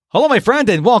Hello, my friend,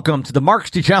 and welcome to the Mark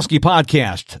Stachowski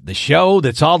Podcast, the show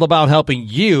that's all about helping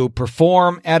you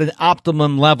perform at an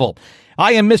optimum level.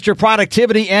 I am Mr.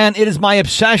 Productivity, and it is my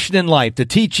obsession in life to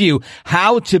teach you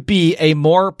how to be a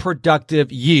more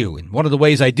productive you. And one of the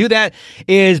ways I do that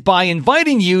is by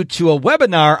inviting you to a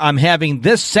webinar I'm having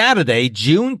this Saturday,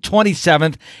 June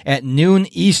 27th at noon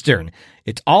Eastern.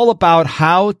 It's all about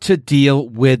how to deal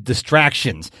with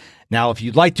distractions. Now, if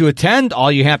you'd like to attend,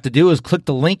 all you have to do is click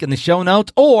the link in the show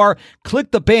notes or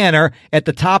click the banner at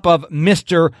the top of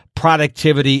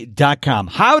MrProductivity.com.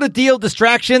 How to deal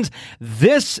distractions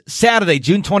this Saturday,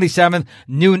 June 27th,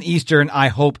 noon Eastern. I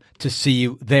hope to see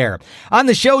you there. On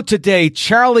the show today,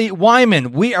 Charlie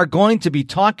Whyman, we are going to be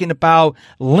talking about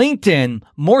LinkedIn.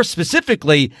 More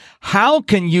specifically, how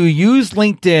can you use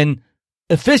LinkedIn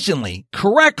efficiently,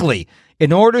 correctly,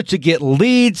 in order to get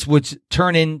leads, which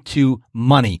turn into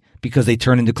money because they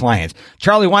turn into clients.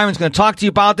 Charlie Whyman's going to talk to you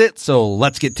about it, so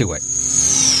let's get to it.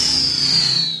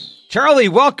 Charlie,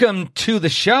 welcome to the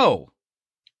show.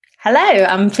 Hello,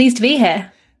 I'm pleased to be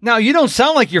here. Now, you don't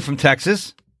sound like you're from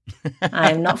Texas.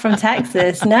 I'm not from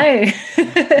Texas, no.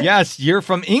 Yes, you're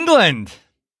from England.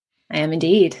 I am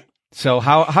indeed. So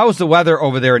how's the weather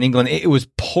over there in England? It was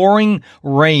pouring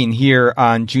rain here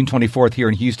on June 24th here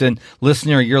in Houston.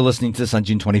 Listener, you're listening to this on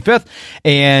June 25th.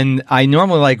 And I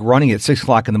normally like running at 6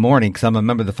 o'clock in the morning because I'm a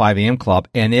member of the 5 a.m. club.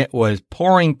 And it was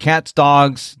pouring cats,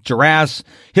 dogs, giraffes,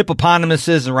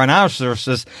 hippopotamuses, and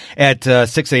rhinoceroses at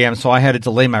 6 a.m. So I had to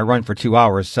delay my run for 2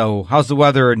 hours. So how's the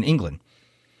weather in England?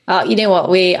 You know what?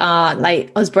 We are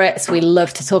like us Brits. We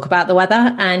love to talk about the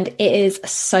weather, and it is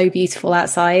so beautiful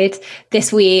outside.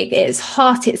 This week it's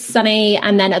hot, it's sunny,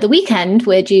 and then at the weekend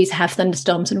we're due to have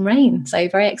thunderstorms and rain. So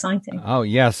very exciting. Oh,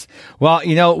 yes. Well,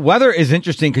 you know, weather is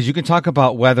interesting because you can talk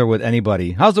about weather with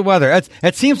anybody. How's the weather?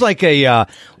 It seems like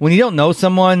when you don't know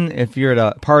someone, if you're at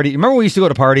a party. Remember we used to go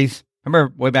to parties?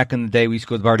 Remember way back in the day we used to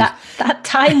go to the parties? That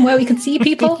time where we could see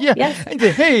people? Yeah. Yes. And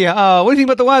hey, what do you think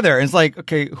about the weather? And it's like,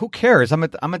 okay, who cares? I'm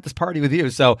at this party with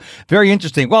you. So very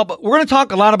interesting. Well, but we're going to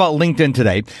talk a lot about LinkedIn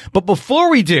today. But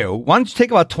before we do, why don't you take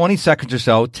about 20 seconds or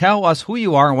so, tell us who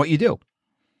you are and what you do.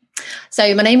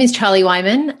 So my name is Charlie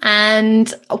Whyman,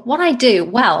 and what I do,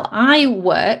 well, I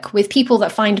work with people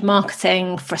that find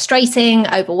marketing frustrating,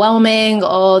 overwhelming,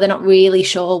 or they're not really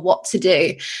sure what to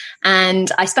do.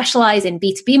 And I specialize in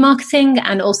B2B marketing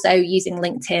and also using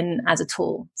LinkedIn as a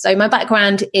tool. So my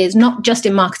background is not just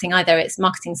in marketing either. It's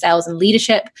marketing, sales, and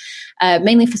leadership,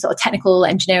 mainly for sort of technical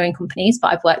engineering companies,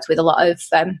 but I've worked with a lot of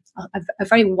a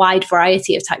very wide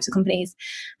variety of types of companies,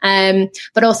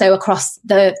 but also across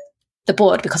the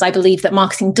board, because I believe that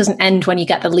marketing doesn't end when you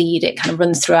get the lead. It kind of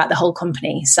runs throughout the whole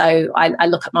company. So I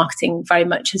look at marketing very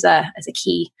much as a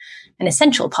key and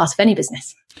essential part of any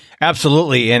business.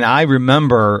 Absolutely. And I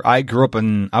remember I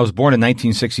was born in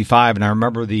 1965, and I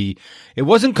remember it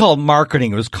wasn't called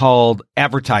marketing. It was called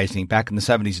advertising back in the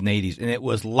 70s and 80s. And it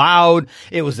was loud.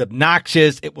 It was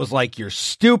obnoxious. It was like, you're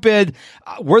stupid.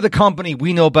 We're the company.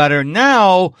 We know better.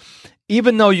 Now,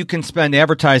 even though you can spend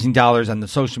advertising dollars on the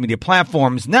social media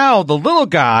platforms, now the little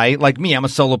guy like me, I'm a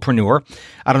solopreneur.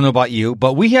 I don't know about you,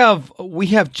 but we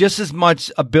have just as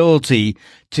much ability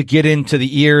to get into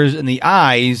the ears and the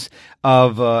eyes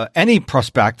of any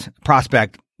prospect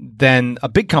than a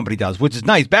big company does, which is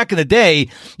nice. Back in the day,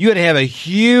 you had to have a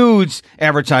huge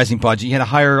advertising budget. You had to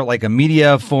hire like a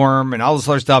media firm and all this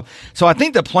other stuff. So I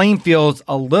think the playing field's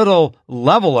a little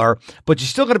leveler, but you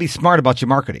still got to be smart about your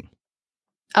marketing.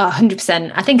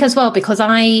 100%. I think as well, because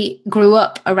I grew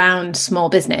up around small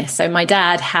business. So my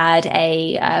dad had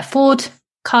a Ford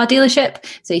car dealership.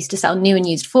 So he used to sell new and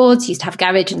used Fords. He used to have a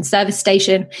garage and service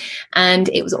station. And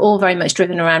it was all very much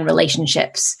driven around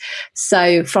relationships.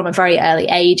 So from a very early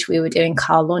age, we were doing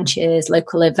car launches,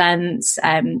 local events,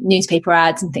 newspaper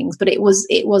ads and things. But it was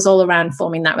all around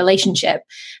forming that relationship.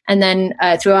 And then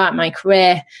throughout my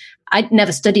career, I'd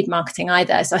never studied marketing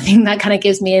either. So I think that kind of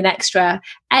gives me an extra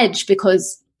edge,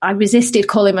 because I resisted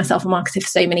calling myself a marketer for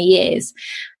so many years,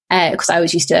 because I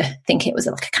always used to think it was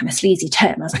like a kind of sleazy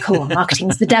term. I was like, oh,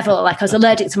 marketing's the devil. Like I was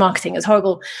allergic to marketing. It's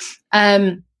horrible.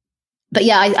 But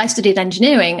yeah, I studied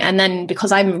engineering. And then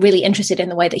because I'm really interested in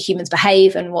the way that humans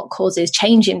behave and what causes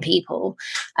change in people,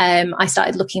 I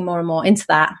started looking more and more into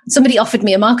that. Somebody offered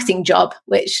me a marketing job,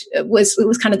 which was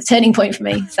kind of the turning point for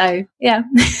me. So yeah.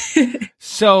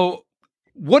 So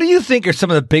what do you think are some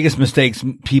of the biggest mistakes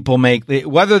people make?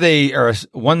 Whether they are a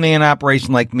one-man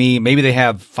operation like me, maybe they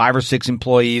have 5 or 6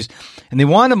 employees, and they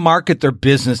want to market their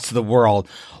business to the world.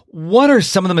 What are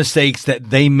some of the mistakes that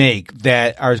they make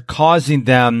that are causing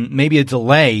them maybe a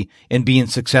delay in being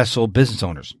successful business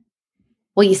owners?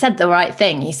 Well, you said the right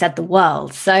thing. You said the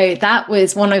world. So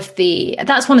that's one of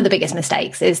the biggest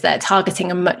mistakes, is that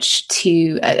targeting a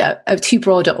too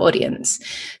broader audience.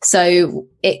 So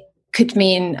it could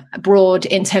mean broad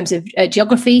in terms of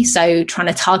geography. So trying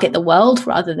to target the world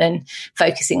rather than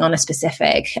focusing on a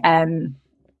specific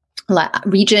like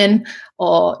region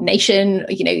or nation.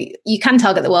 You can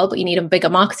target the world, but you need a bigger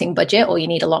marketing budget, or you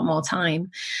need a lot more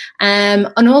time. And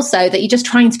also that you're just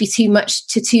trying to be too much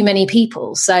to too many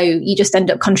people. So you just end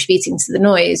up contributing to the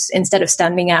noise instead of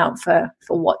standing out for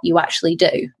what you actually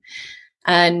do.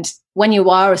 And when you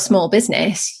are a small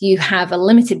business, you have a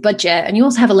limited budget, and you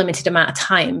also have a limited amount of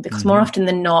time, because more often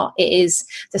than not, it is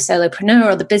the solopreneur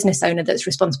or the business owner that's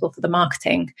responsible for the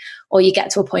marketing. Or you get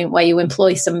to a point where you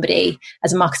employ somebody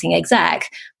as a marketing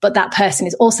exec, but that person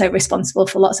is also responsible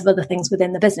for lots of other things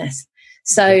within the business.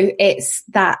 So it's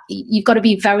that you've got to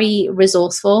be very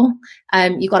resourceful.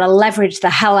 You've got to leverage the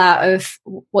hell out of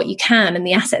what you can and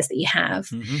the assets that you have.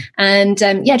 And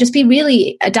just be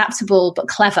really adaptable but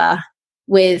clever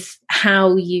with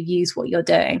how you use what you're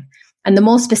doing. And the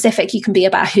more specific you can be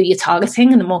about who you're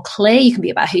targeting, and the more clear you can be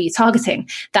about who you're targeting,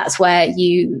 that's where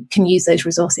you can use those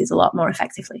resources a lot more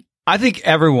effectively. I think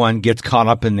everyone gets caught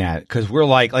up in that, because we're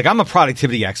like I'm a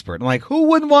productivity expert. I'm like, who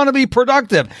wouldn't want to be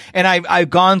productive? And I've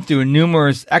gone through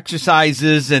numerous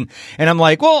exercises, and I'm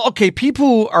like, well, okay,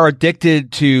 people are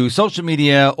addicted to social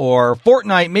media or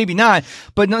Fortnite, maybe not,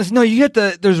 but no, you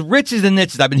get there's riches and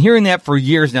niches. I've been hearing that for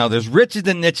years now. There's riches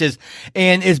and niches,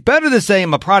 and it's better to say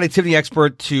I'm a productivity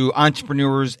expert to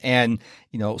entrepreneurs and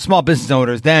small business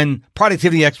owners than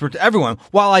productivity expert to everyone.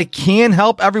 While I can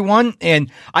help everyone, and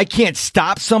I can't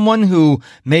stop someone who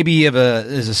maybe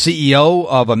is a CEO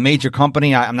of a major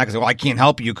company, I'm not going to say, well, I can't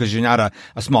help you because you're not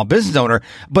a small business owner.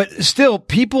 But still,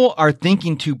 people are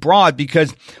thinking too broad,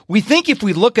 because we think if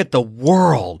we look at the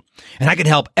world, and I can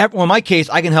help everyone, in my case,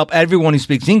 I can help everyone who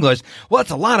speaks English. Well,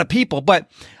 it's a lot of people. But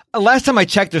last time I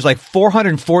checked, there's like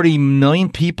 440 million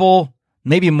people,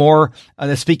 maybe more,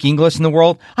 that speak English in the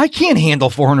world. I can't handle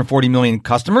 440 million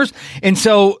customers. And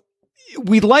so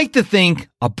we like to think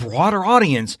a broader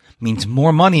audience means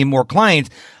more money and more clients.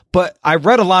 But I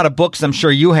read a lot of books, I'm sure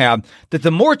you have, that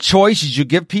the more choices you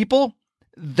give people,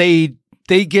 they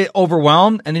get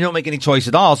overwhelmed and they don't make any choice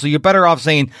at all. So you're better off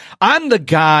saying, I'm the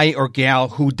guy or gal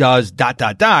who does ...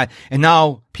 And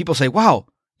now people say, wow,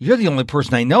 you're the only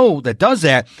person I know that does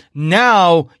that.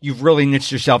 Now you've really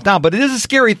niched yourself down. But it is a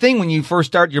scary thing when you first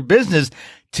start your business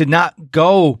to not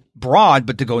go broad,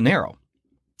 but to go narrow.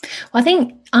 Well, I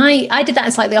think I did that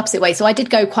in slightly opposite way. So I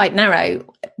did go quite narrow,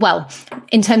 well,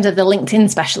 in terms of the LinkedIn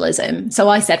specialism. So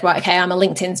I said, right, okay, I'm a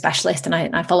LinkedIn specialist and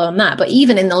I follow on that. But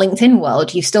even in the LinkedIn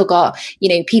world, you've still got,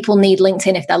 people need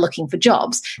LinkedIn if they're looking for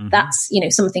jobs. That's,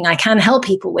 something I can help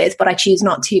people with, but I choose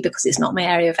not to because it's not my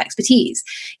area of expertise.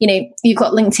 You've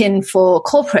got LinkedIn for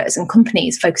corporates and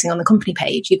companies focusing on the company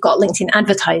page. You've got LinkedIn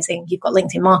advertising. You've got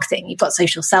LinkedIn marketing. You've got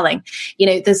social selling.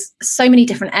 There's so many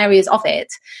different areas of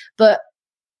it, but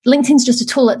LinkedIn's just a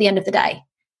tool at the end of the day.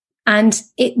 And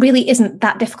it really isn't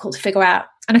that difficult to figure out.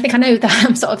 And I think I know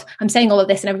that I'm saying all of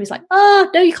this and everybody's like, oh,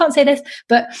 no, you can't say this.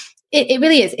 But it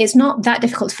really is. It's not that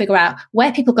difficult to figure out.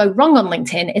 Where people go wrong on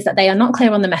LinkedIn is that they are not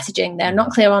clear on the messaging. They're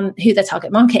not clear on who their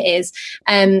target market is.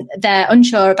 They're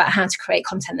unsure about how to create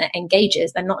content that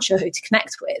engages. They're not sure who to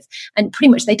connect with. And pretty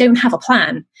much they don't have a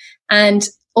plan. And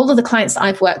all of the clients that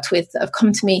I've worked with that have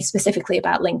come to me specifically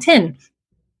about LinkedIn,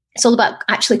 it's all about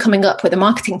actually coming up with a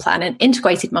marketing plan, an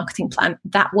integrated marketing plan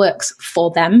that works for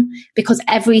them, because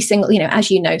every single, as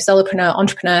you know, solopreneur,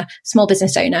 entrepreneur, small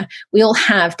business owner, we all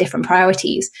have different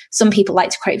priorities. Some people like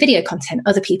to create video content,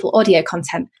 other people audio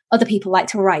content, other people like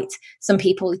to write. Some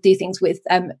people do things with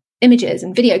images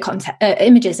and video content,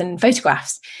 images and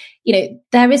photographs.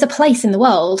 There is a place in the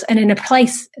world, and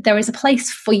there is a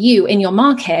place for you in your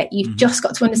market. You've just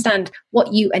got to understand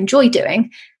what you enjoy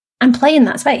doing and play in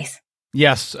that space.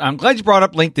 Yes, I'm glad you brought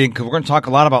up LinkedIn, because we're going to talk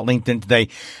a lot about LinkedIn today,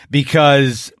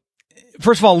 because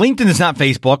first of all, LinkedIn is not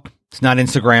Facebook. It's not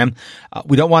Instagram.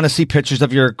 We don't want to see pictures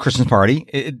of your Christmas party.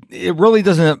 It really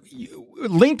doesn't.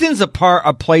 LinkedIn's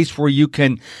a place where you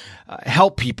can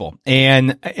help people.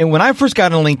 And when I first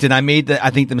got on LinkedIn, I made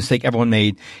I think the mistake everyone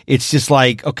made. It's just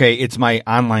like, okay, it's my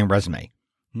online resume.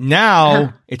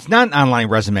 Now, it's not an online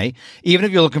resume, even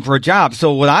if you're looking for a job.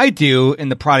 So what I do in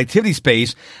the productivity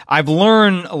space, I've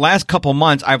learned last couple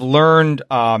months,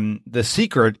 the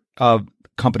secret of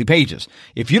company pages.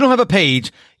 If you don't have a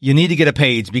page, you need to get a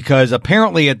page, because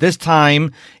apparently at this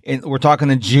time, we're talking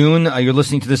in June, you're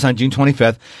listening to this on June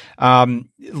 25th,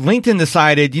 LinkedIn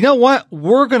decided, you know what?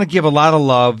 We're going to give a lot of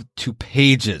love to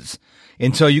pages.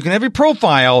 And so you can have your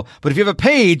profile, but if you have a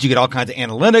page, you get all kinds of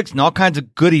analytics and all kinds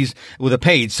of goodies with a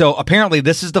page. So apparently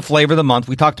this is the flavor of the month.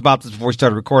 We talked about this before we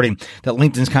started recording, that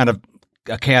LinkedIn's kind of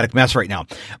a chaotic mess right now.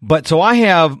 But so I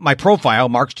have my profile,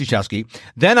 Mark Struczewski.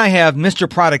 Then I have Mr.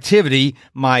 Productivity,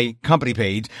 my company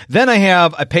page. Then I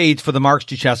have a page for the Mark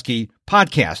Struczewski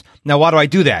podcast. Now, why do I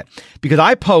do that? Because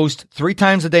I post 3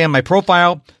 times a day on my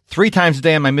profile, 3 times a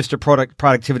day on my Mr.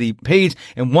 Productivity page,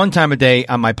 and 1 time a day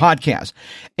on my podcast.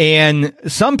 And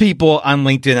some people on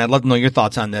LinkedIn, I'd love to know your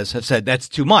thoughts on this, have said that's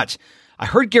too much. I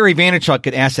heard Gary Vaynerchuk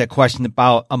get asked that question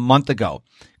about a month ago,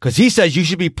 because he says you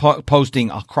should be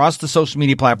posting across the social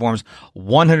media platforms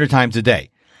 100 times a day.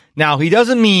 Now, he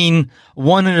doesn't mean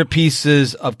 100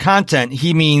 pieces of content.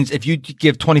 He means if you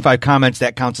give 25 comments,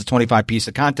 that counts as 25 pieces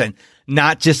of content,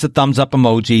 not just a thumbs up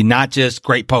emoji, not just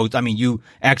great post. I mean, you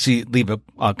actually leave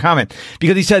a comment,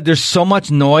 because he said there's so much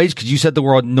noise, because you said the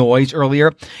word noise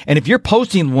earlier. And if you're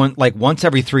posting once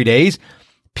every 3 days,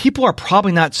 people are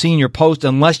probably not seeing your post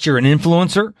unless you're an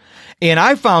influencer. And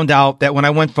I found out that when I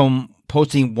went from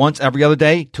posting once every other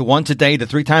day to once a day to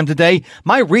 3 times a day,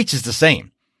 my reach is the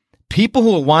same. People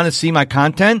who want to see my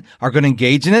content are going to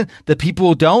engage in it. The people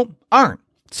who don't aren't.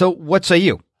 So what say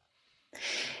you?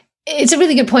 It's a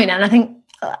really good point. And I think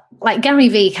like Gary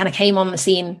Vee kind of came on the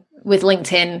scene with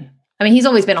LinkedIn. I mean, he's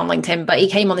always been on LinkedIn, but he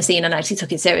came on the scene and actually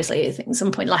took it seriously, I think, at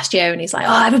some point last year. And he's like,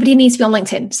 oh, everybody needs to be on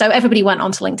LinkedIn. So everybody went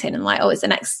onto LinkedIn and like, oh, it's the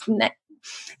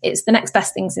next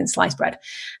best thing since sliced bread.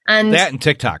 And that and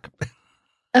TikTok.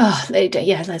 Oh,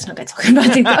 yeah, let's not get talking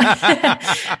about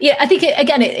TikTok. Yeah, I think,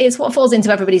 it's what falls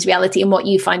into everybody's reality and what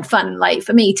you find fun. Like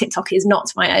for me, TikTok is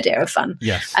not my idea of fun.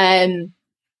 Yes.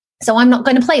 So I'm not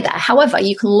going to play that. However,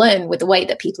 you can learn with the way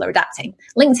that people are adapting.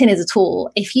 LinkedIn is a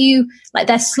tool. If you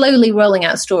they're slowly rolling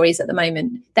out stories at the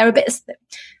moment. They're a bit,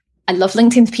 I love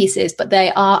LinkedIn's pieces, but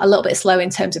they are a little bit slow in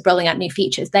terms of rolling out new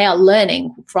features. They are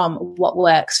learning from what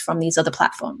works from these other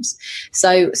platforms.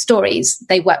 So stories,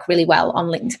 they work really well on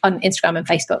Instagram and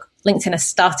Facebook. LinkedIn is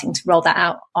starting to roll that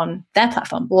out on their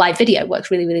platform. Live video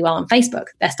works really, really well on Facebook.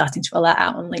 They're starting to roll that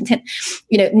out on LinkedIn.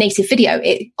 Native video,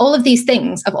 all of these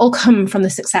things have all come from the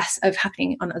success of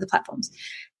happening on other platforms.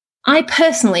 I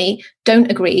personally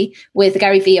don't agree with the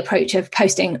Gary Vee approach of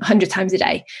posting 100 times a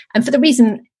day. And for the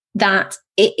reason that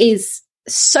it is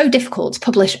so difficult to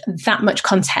publish that much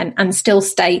content and still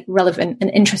stay relevant and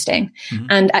interesting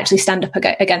and actually stand up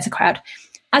against a crowd.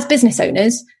 As business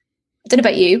owners, I don't know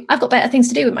about you, I've got better things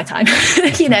to do with my time.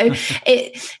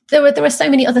 There are so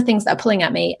many other things that are pulling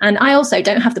at me. And I also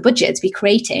don't have the budget to be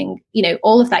creating,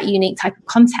 all of that unique type of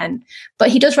content. But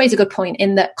he does raise a good point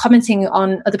in that commenting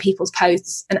on other people's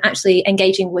posts and actually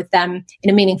engaging with them in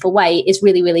a meaningful way is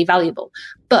really, really valuable.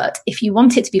 But if you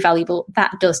want it to be valuable,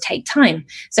 that does take time.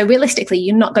 So realistically,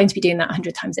 you're not going to be doing that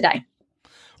 100 times a day.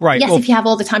 Right. Yes, if you have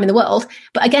all the time in the world.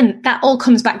 But again, that all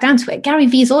comes back down to it. Gary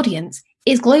Vee's audience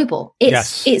is global.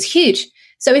 It's huge.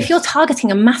 So if you're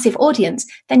targeting a massive audience,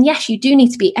 then yes, you do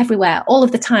need to be everywhere all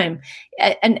of the time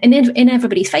and in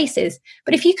everybody's faces.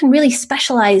 But if you can really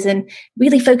specialize and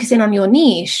really focus in on your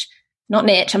niche, not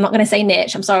niche, I'm not going to say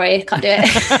niche. I'm sorry, I can't do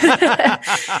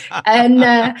it. And,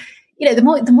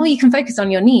 the more you can focus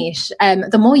on your niche,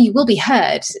 the more you will be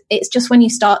heard. It's just when you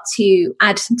start to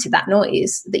add to that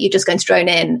noise that you're just going to drone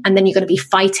in, and then you're going to be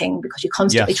fighting because you're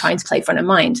constantly trying to play front of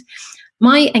mind.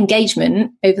 My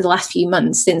engagement over the last few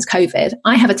months since COVID,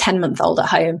 I have a 10-month-old at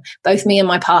home. Both me and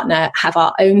my partner have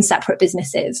our own separate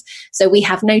businesses. So we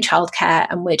have no childcare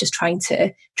and we're just trying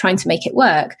to make it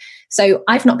work. So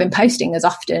I've not been posting as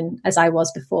often as I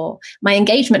was before. My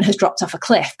engagement has dropped off a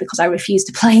cliff because I refuse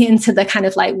to play into the kind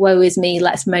of like, woe is me,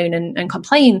 let's moan and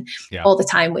complain all the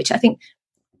time, which I think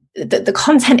the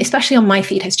content, especially on my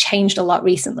feed, has changed a lot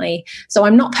recently. So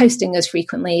I'm not posting as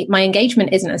frequently. My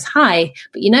engagement isn't as high,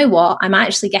 but you know what? I'm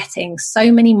actually getting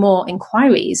so many more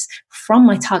inquiries from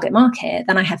my target market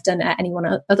than I have done at any one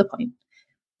other point.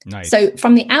 Nice. So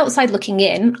from the outside looking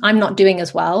in, I'm not doing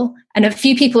as well. And a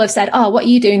few people have said, oh, what are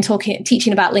you doing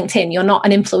teaching about LinkedIn? You're not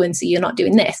an influencer. You're not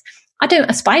doing this. I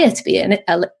don't aspire to be a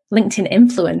LinkedIn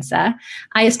influencer.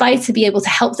 I aspire to be able to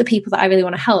help the people that I really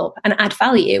want to help and add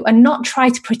value, and not try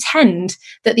to pretend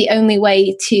that the only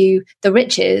way to the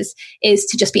riches is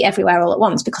to just be everywhere all at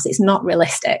once, because it's not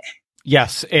realistic.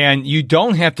 Yes, and you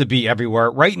don't have to be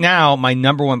everywhere. Right now, my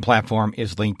number one platform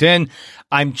is LinkedIn.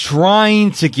 I'm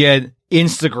trying to get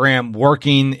Instagram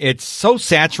working. It's so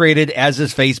saturated, as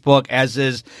is Facebook, as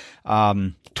is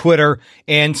Twitter.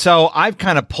 And so I've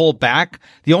kind of pulled back.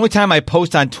 The only time I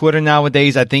post on Twitter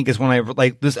nowadays, I think, is when I,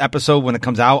 like this episode, when it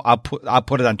comes out, I'll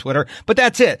put it on Twitter. But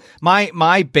that's it.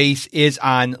 My base is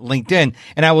on LinkedIn.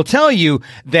 And I will tell you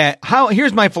that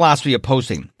here's my philosophy of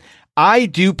posting. I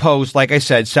do post, like I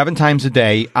said, 7 times a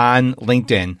day on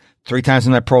LinkedIn, 3 times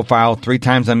on my profile, 3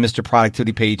 times on Mr.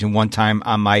 Productivity page, and 1 time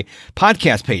on my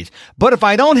podcast page. But if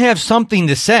I don't have something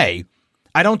to say,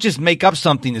 I don't just make up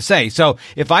something to say. So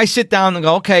if I sit down and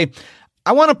go, okay,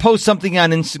 I want to post something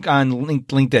on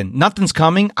LinkedIn, nothing's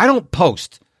coming, I don't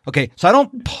post. Okay, so I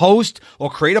don't post or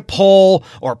create a poll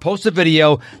or post a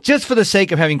video just for the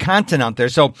sake of having content out there.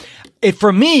 So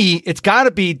for me, it's got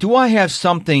to be, do I have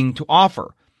something to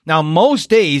offer? Now,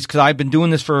 most days, because I've been doing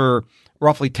this for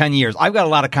roughly 10 years, I've got a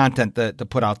lot of content to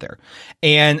put out there.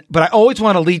 But I always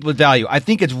want to lead with value. I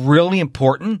think it's really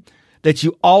important that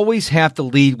you always have to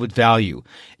lead with value.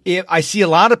 If I see a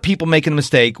lot of people making a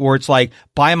mistake where it's like,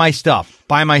 buy my stuff,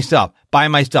 buy my stuff, buy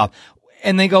my stuff.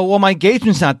 And they go, well, my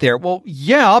engagement's not there. Well,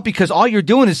 yeah, because all you're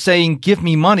doing is saying, give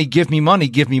me money, give me money,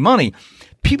 give me money.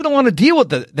 People don't want to deal with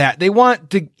that. They want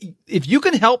to, if you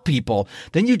can help people,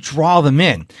 then you draw them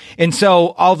in. And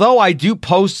so, although I do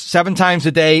post 7 times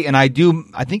a day and I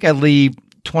think I leave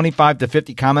 25 to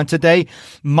 50 comments a day,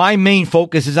 my main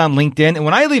focus is on LinkedIn. And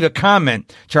when I leave a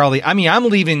comment, Charlie, I mean, I'm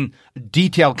leaving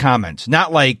detailed comments,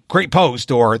 not like great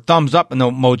post or thumbs up and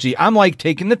emoji. I'm like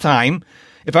taking the time.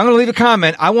 If I'm going to leave a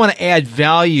comment, I want to add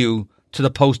value to the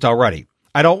post already.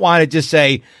 I don't want to just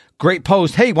say, great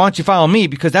post, hey, why don't you follow me?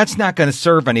 Because that's not going to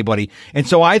serve anybody. And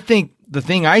so I think the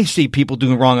thing I see people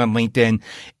doing wrong on LinkedIn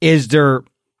is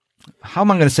how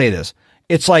am I going to say this?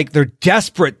 It's like they're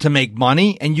desperate to make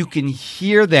money, and you can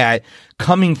hear that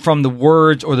coming from the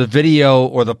words or the video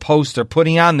or the post they're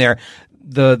putting on there.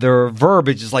 Their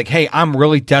verbiage is like, hey, I'm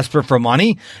really desperate for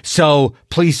money, so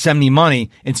please send me money,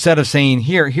 instead of saying,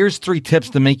 here's 3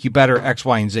 tips to make you better X,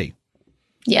 Y, and Z.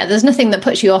 Yeah, there's nothing that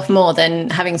puts you off more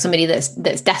than having somebody that's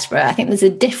desperate. I think there's a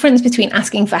difference between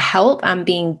asking for help and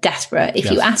being desperate. If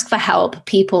you ask for help,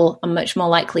 people are much more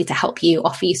likely to help you,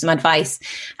 offer you some advice.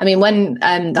 I mean, when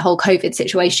the whole COVID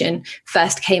situation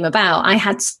first came about, I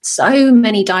had so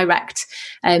many direct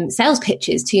sales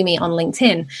pitches to me on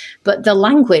LinkedIn, but the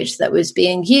language that was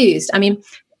being used, I mean,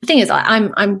 the thing is,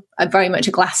 I'm very much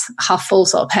a glass half full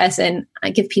sort of person. I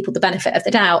give people the benefit of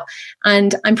the doubt.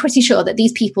 And I'm pretty sure that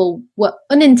these people were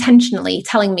unintentionally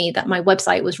telling me that my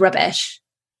website was rubbish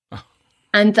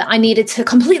and that I needed to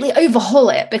completely overhaul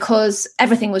it because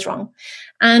everything was wrong.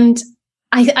 And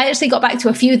I actually got back to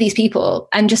a few of these people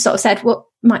and just sort of said, well,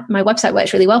 my website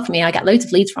works really well for me. I get loads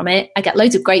of leads from it. I get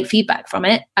loads of great feedback from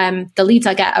it. The leads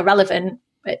I get are relevant.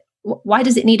 Why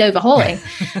does it need overhauling?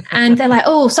 And they're like,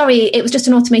 oh, sorry, it was just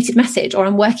an automated message, or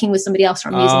I'm working with somebody else, or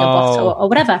I'm using a bot or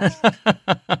whatever.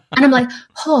 And I'm like,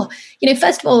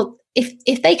 first of all,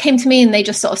 if they came to me and they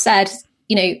just sort of said,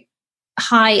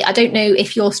 hi, I don't know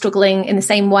if you're struggling in the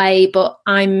same way, but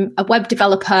I'm a web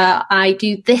developer. I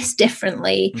do this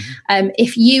differently. Mm-hmm.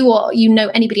 If you or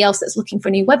anybody else that's looking for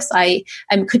a new website,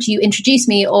 could you introduce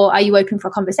me, or are you open for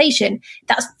a conversation?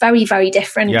 That's very, very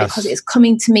different because it's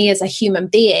coming to me as a human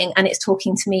being and it's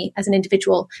talking to me as an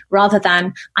individual, rather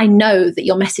than I know that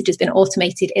your message has been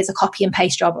automated, it's a copy and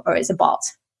paste job, or it's a bot.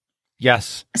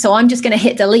 Yes. So I'm just going to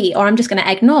hit delete, or I'm just going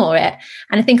to ignore it.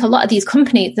 And I think a lot of these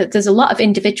companies, that there's a lot of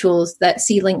individuals that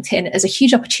see LinkedIn as a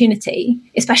huge opportunity,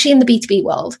 especially in the B2B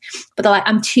world. But they're like,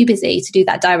 I'm too busy to do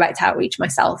that direct outreach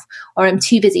myself, or I'm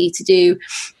too busy to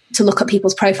look at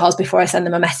people's profiles before I send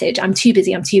them a message. I'm too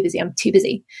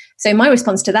busy. So my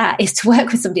response to that is to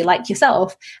work with somebody like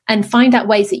yourself and find out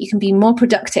ways that you can be more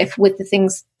productive with the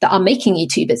things that are making you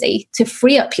too busy, to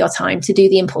free up your time to do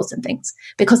the important things,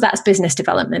 because that's business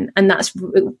development. And that's,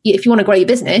 if you want to grow your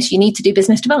business, you need to do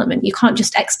business development. You can't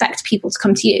just expect people to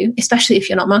come to you, especially if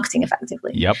you're not marketing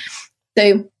effectively. Yep.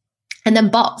 And then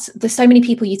bots. There's so many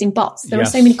people using bots. There are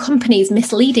so many companies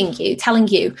misleading you, telling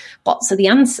you bots are the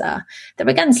answer. They're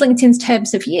against LinkedIn's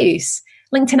terms of use.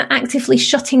 LinkedIn are actively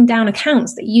shutting down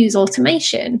accounts that use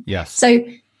automation. Yes. So,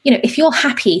 if you're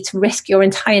happy to risk your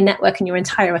entire network and your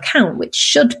entire account, which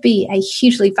should be a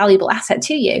hugely valuable asset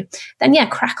to you, then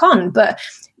crack on. But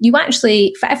you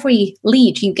actually, for every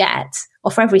lead you get, or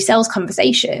for every sales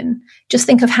conversation, just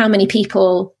think of how many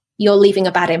people you're leaving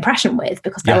a bad impression with,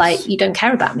 because they're like, you don't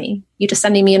care about me. You're just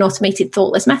sending me an automated,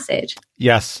 thoughtless message.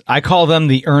 Yes. I call them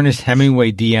the Ernest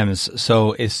Hemingway DMs.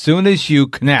 So as soon as you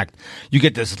connect, you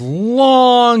get this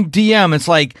long DM. It's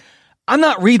like, I'm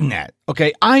not reading that.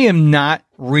 Okay. I am not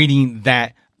reading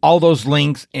that, all those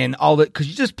links and all that, because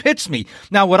you just pitched me.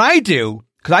 Now, what I do,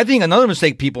 because I think another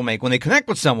mistake people make when they connect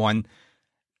with someone,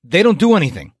 they don't do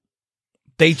anything.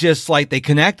 They just they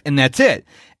connect and that's it.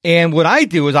 And what I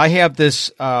do is I have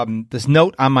this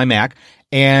note on my Mac,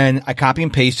 and I copy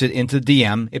and paste it into the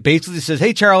DM. It basically says,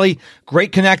 "Hey, Charlie,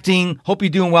 great connecting. Hope you're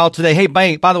doing well today. Hey,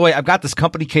 by the way, I've got this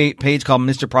company page called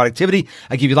Mr. Productivity.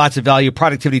 I give you lots of value,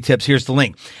 productivity tips. Here's the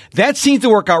link." That seems to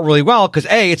work out really well because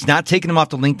A, it's not taking them off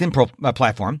the LinkedIn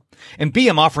platform, and B,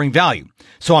 I'm offering value.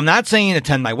 So I'm not saying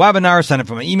attend my webinar, send it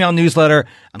from an email newsletter.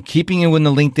 I'm keeping it within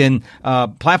the LinkedIn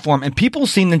platform, and people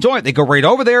seem to enjoy it. They go right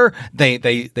over there.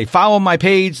 They follow my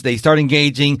page. They start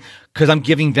engaging because I'm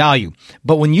giving value.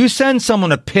 But when you send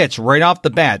someone a pitch right off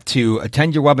the bat to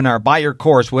attend your webinar, buy your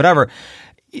course, whatever,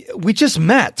 we just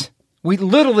met. We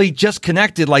literally just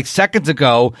connected like seconds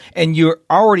ago, and you're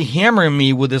already hammering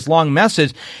me with this long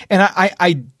message. And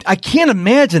I can't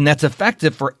imagine that's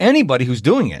effective for anybody who's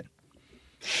doing it.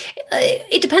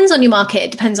 It depends on your market.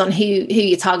 It depends on who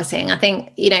you're targeting. I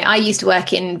think, I used to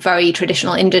work in very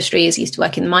traditional industries, used to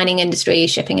work in the mining industry,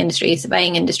 shipping industry,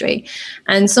 surveying industry.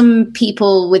 And some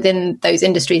people within those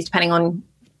industries, depending on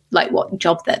like what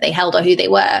job that they held or who they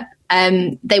were,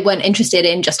 they weren't interested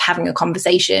in just having a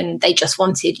conversation. They just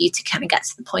wanted you to kind of get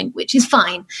to the point, which is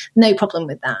fine. No problem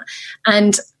with that.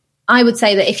 And I would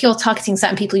say that if you're targeting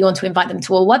certain people, you want to invite them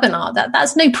to a webinar,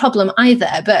 that's no problem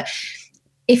either. But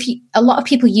a lot of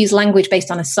people use language based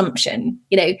on assumption,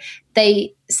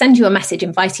 they send you a message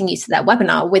inviting you to their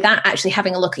webinar without actually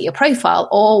having a look at your profile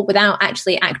or without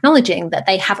actually acknowledging that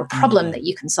they have a problem that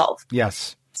you can solve.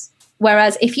 Yes.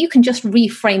 Whereas if you can just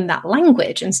reframe that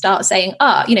language and start saying,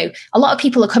 a lot of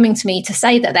people are coming to me to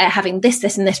say that they're having this,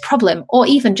 and this problem, or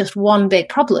even just one big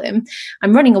problem.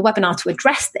 I'm running a webinar to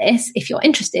address this. If you're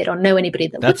interested or know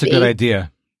anybody that's a good idea.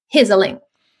 Here's a link.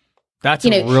 That's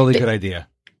a really good idea.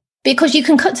 Because you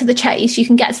can cut to the chase, you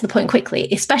can get to the point quickly,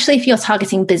 especially if you're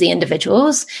targeting busy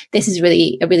individuals. This is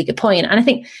really a really good point. And I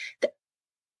think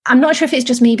I'm not sure if it's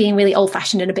just me being really old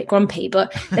fashioned and a bit grumpy,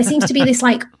 but there seems to be this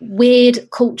like weird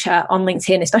culture on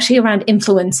LinkedIn, especially around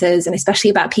influencers and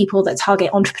especially about people that target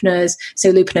entrepreneurs,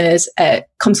 solopreneurs,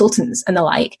 consultants and the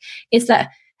like, is that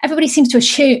everybody seems to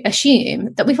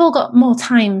assume that we've all got more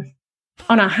time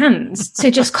on our hands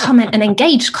to just comment and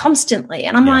engage constantly.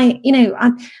 And I'm like,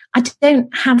 I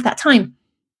don't have that time.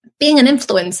 Being an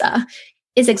influencer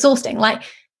is exhausting. Like,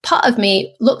 part of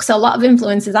me looks at a lot of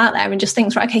influencers out there and just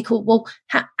thinks, right, okay, cool. Well,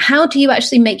 how do you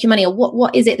actually make your money, or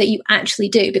what is it that you actually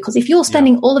do? Because if you're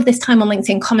spending all of this time on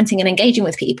LinkedIn commenting and engaging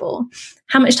with people,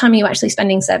 how much time are you actually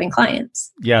spending serving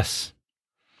clients? Yes.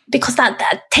 Because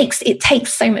that takes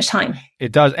so much time.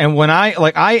 It does. And when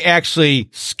I actually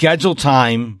schedule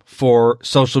time for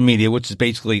social media, which is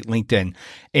basically LinkedIn.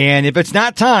 And if it's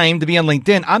not time to be on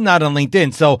LinkedIn, I'm not on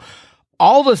LinkedIn. So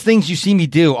all the things you see me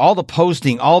do, all the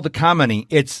posting, all the commenting,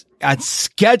 it's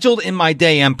scheduled in my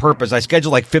day on purpose. I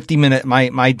schedule like 50-minute,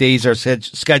 my days are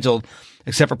scheduled,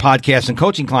 except for podcasts and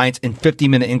coaching clients, in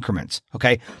 50-minute increments.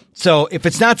 Okay. So if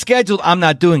it's not scheduled, I'm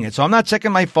not doing it. So I'm not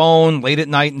checking my phone late at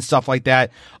night and stuff like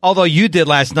that. Although you did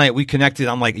last night, we connected.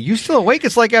 I'm like, are you still awake?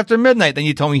 It's like after midnight. Then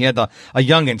you told me you had a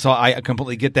youngin'. So I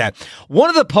completely get that. One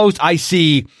of the posts I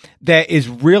see that is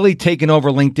really taking over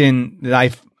LinkedIn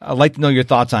that I'd like to know your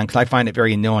thoughts on, because I find it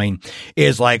very annoying,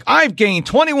 is like, I've gained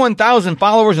 21,000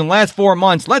 followers in the last 4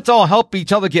 months. Let's all help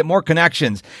each other get more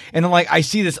connections. And I'm like, I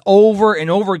see this over and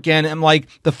over again. I'm like,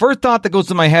 the first thought that goes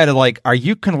to my head is like, are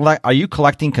you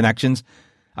collecting connections?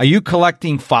 Are you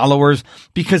collecting followers?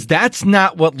 Because that's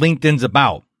not what LinkedIn's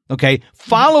about. Okay.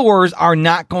 Followers are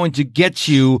not going to get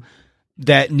you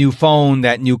that new phone,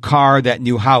 that new car, that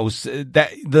new house. That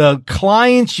the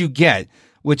clients you get,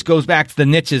 which goes back to the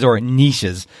niches, or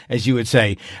niches, as you would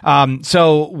say.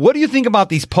 So what do you think about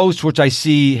these posts, which I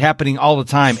see happening all the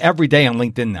time, every day on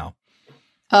LinkedIn now?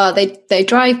 Oh, they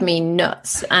drive me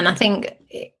nuts. And I think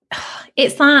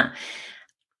it's that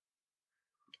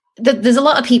there's a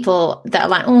lot of people that are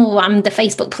like, oh, I'm the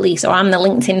Facebook police, or I'm the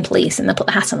LinkedIn police. And they put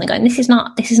the hat on and going, this is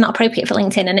not appropriate for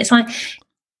LinkedIn. And it's like,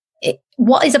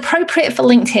 what is appropriate for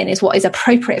LinkedIn is what is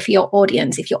appropriate for your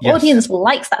audience. If your audience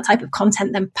likes that type of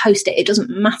content, then post it. It doesn't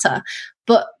matter.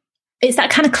 But it's that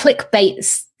kind of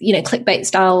clickbait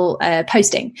style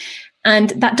posting. And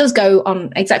that does go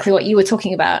on exactly what you were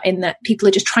talking about, in that people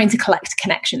are just trying to collect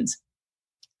connections.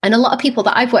 And a lot of people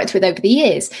that I've worked with over the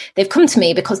years, they've come to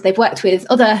me because they've worked with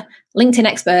other LinkedIn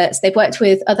experts, they've worked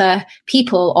with other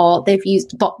people, or they've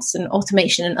used bots and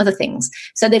automation and other things.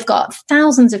 So they've got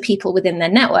thousands of people within their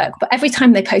network, but every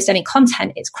time they post any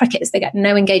content, it's crickets. They get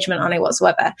no engagement on it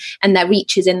whatsoever. And their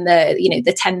reach is in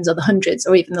the tens or the hundreds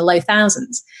or even the low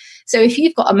thousands. So if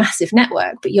you've got a massive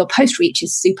network, but your post reach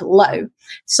is super low,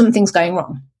 something's going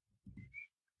wrong.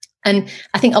 And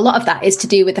I think a lot of that is to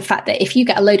do with the fact that if you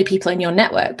get a load of people in your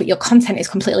network, but your content is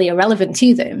completely irrelevant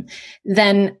to them,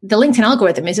 then the LinkedIn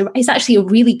algorithm is actually a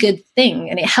really good thing.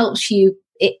 And it helps you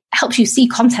it helps you see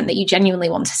content that you genuinely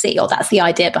want to see, or that's the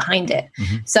idea behind it.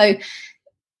 So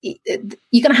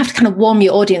you're going to have to kind of warm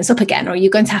your audience up again, or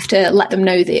you're going to have to let them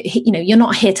know that, you know, you're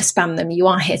not here to spam them, you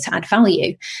are here to add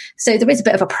value. So there is a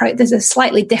bit of there's a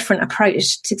slightly different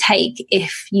approach to take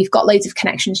if you've got loads of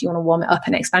connections, you want to warm it up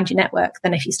and expand your network,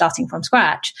 than if you're starting from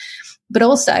scratch. But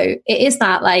also it is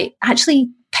that, like, actually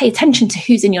pay attention to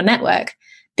who's in your network,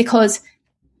 because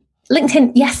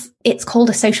LinkedIn, yes, it's called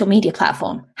a social media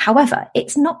platform. However,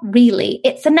 it's not really,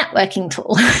 it's a networking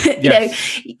tool. You know,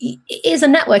 it is a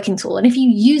networking tool. And if you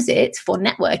use it for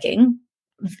networking,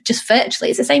 just virtually,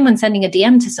 it's the same when sending a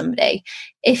DM to somebody.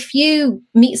 If you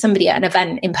meet somebody at an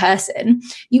event in person,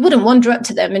 you wouldn't wander up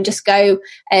to them and just go,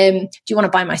 do you want to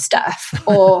buy my stuff?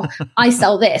 Or I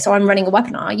sell this, or I'm running a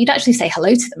webinar. You'd actually say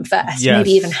hello to them first.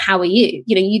 Maybe even, how are you?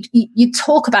 You know, you'd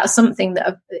talk about something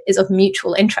that is of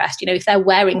mutual interest. You know, if they're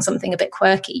wearing something a bit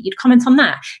quirky, you'd comment on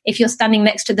that. If you're standing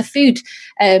next to the food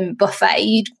buffet,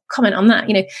 you'd comment on that.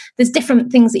 You know, there's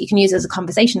different things that you can use as a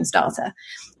conversation starter.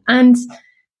 And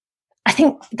I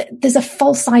think there's a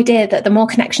false idea that the more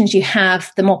connections you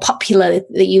have, the more popular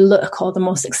that you look, or the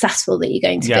more successful that you're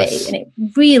going to be. And it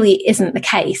really isn't the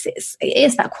case. It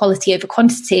is that quality over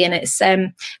quantity. And it's,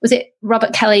 was it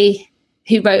Robert Kelly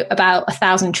who wrote about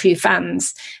 1,000 true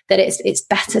fans, that it's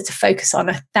better to focus on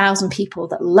 1,000 people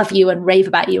that love you and rave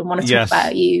about you and want to talk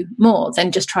about you more,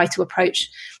 than just try to approach,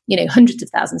 you know, hundreds of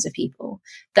thousands of people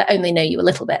that only know you a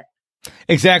little bit.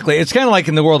 Exactly. It's kind of like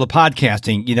in the world of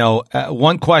podcasting. You know,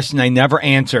 one question I never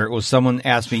answer was, someone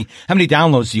asked me, how many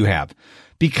downloads do you have?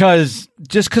 Because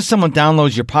just because someone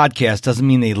downloads your podcast doesn't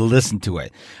mean they listen to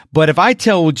it. But if I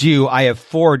told you I have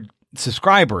 4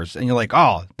 subscribers, and you're like,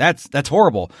 oh, that's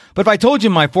horrible. But if I told you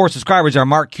my 4 subscribers are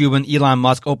Mark Cuban, Elon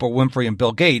Musk, Oprah Winfrey, and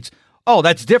Bill Gates, oh,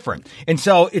 that's different. And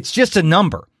so it's just a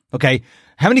number. Okay.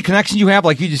 How many connections you have,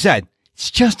 like you just said,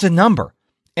 it's just a number.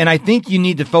 And I think you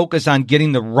need to focus on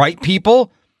getting the right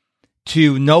people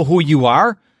to know who you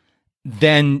are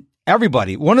than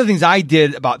everybody. One of the things I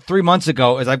did about 3 months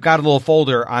ago is I've got a little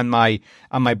folder on my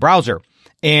browser.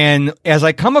 And as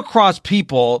I come across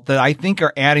people that I think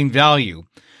are adding value,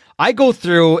 I go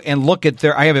through and look at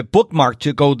I have it bookmarked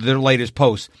to go to their latest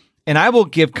posts. And I will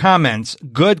give comments,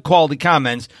 good quality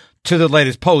comments, to the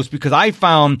latest post, because I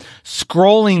found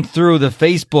scrolling through the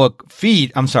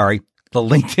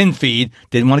LinkedIn feed,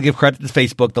 didn't want to give credit to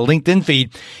Facebook, the LinkedIn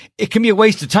feed, it can be a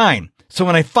waste of time. So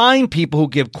when I find people who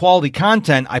give quality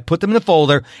content, I put them in a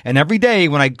folder, and every day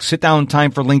when I sit down in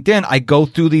time for LinkedIn, I go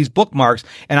through these bookmarks,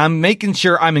 and I'm making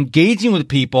sure I'm engaging with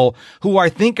people who I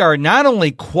think are not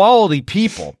only quality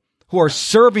people who are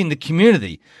serving the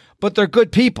community, but they're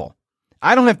good people.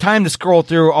 I don't have time to scroll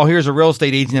through, oh, here's a real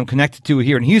estate agent I'm connected to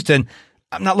here in Houston.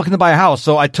 I'm not looking to buy a house.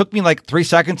 So it took me like 3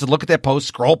 seconds to look at that post,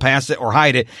 scroll past it, or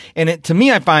hide it. And to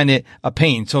me, I find it a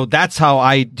pain. So that's how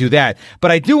I do that.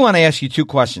 But I do want to ask you 2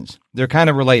 questions. They're kind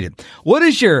of related. What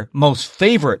is your most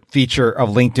favorite feature of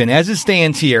LinkedIn as it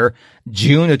stands here,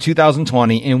 June of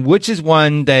 2020? And which is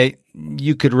one that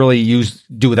you could really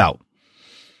do without?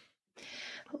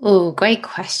 Oh, great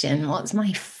question. What's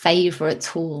my favorite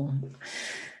tool?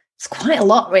 It's quite a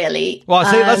lot, really. Well,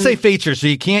 let's say features. So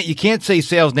you can't say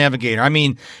Sales Navigator. I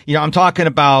mean, you know, I'm talking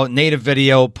about native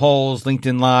video, polls,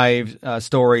 LinkedIn Live,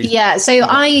 stories. Yeah. So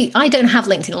I don't have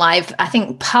LinkedIn Live. I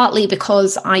think partly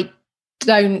because I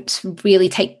don't really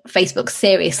take Facebook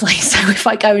seriously. So if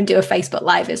I go and do a Facebook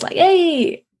Live, it's like,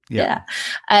 hey, yeah.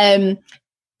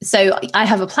 So I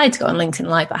have applied to go on LinkedIn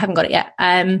Live, but I haven't got it yet.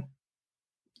 And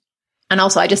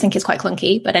also, I just think it's quite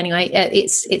clunky. But anyway,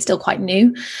 it's still quite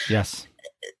new. Yes.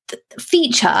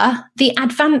 Feature, the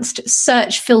advanced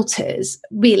search filters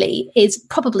really is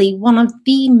probably one of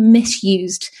the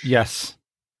misused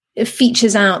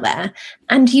features out there.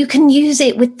 And you can use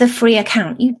it with the free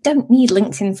account. You don't need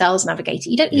LinkedIn Sales Navigator.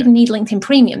 You don't even need LinkedIn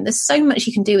Premium. There's so much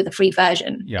you can do with the free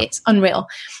version. It's unreal.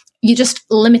 You're just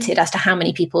limited as to how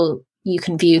many people you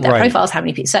can view their profiles, how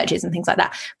many searches and things like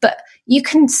that. But you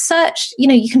can search, you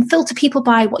know, you can filter people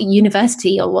by what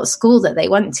university or what school that they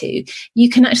went to. You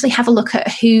can actually have a look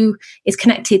at who is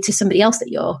connected to somebody else that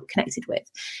you're connected with.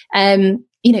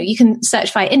 You know, you can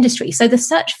search by industry. So the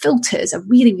search filters are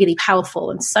really, really powerful,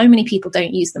 and so many people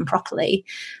don't use them properly.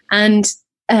 And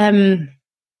I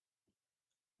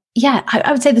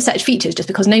would say the search features, just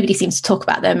because nobody seems to talk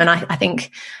about them. And I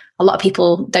think a lot of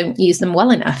people don't use them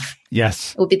well enough.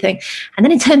 Yes. Would be the thing. And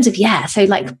then in terms of, so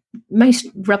like most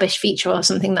rubbish feature or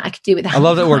something that I could do with that. I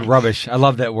love that word, rubbish. I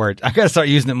love that word. I got to start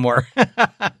using it more.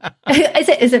 Is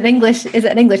it an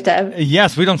English term?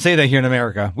 Yes, we don't say that here in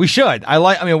America. We should.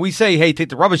 We say, hey, take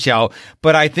the rubbish out,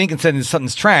 but I think instead of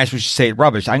something's trash, we should say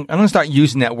rubbish. I'm going to start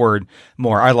using that word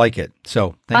more. I like it.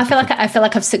 So I feel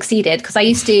like I've succeeded, because I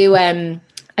used to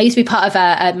be part of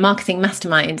a marketing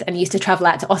mastermind and used to travel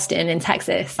out to Austin in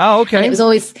Texas. Oh, okay. And it was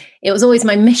always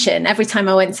my mission. Every time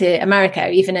I went to America,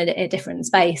 even in a different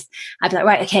space, I'd be like,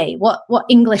 right, okay, what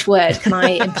English word can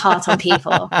I impart on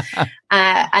people?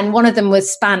 And one of them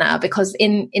was spanner, because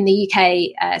in the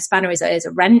UK, spanner is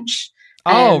a wrench.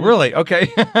 Oh, really?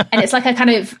 Okay. And it's like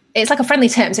a friendly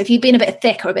term. So if you'd been a bit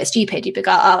thick or a bit stupid, you'd be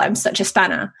like, oh, I'm such a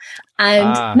spanner.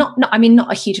 And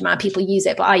not a huge amount of people use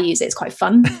it, but I use it. It's quite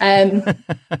fun.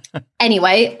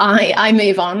 Anyway, I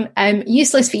move on.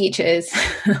 Useless features.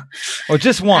 Oh,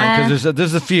 just one, because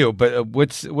there's a few, but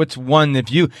what's one,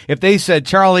 if they said,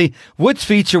 Charlie, which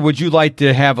feature would you like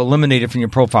to have eliminated from your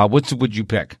profile? Which would you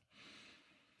pick?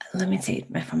 Let me see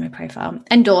from my profile.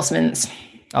 Endorsements.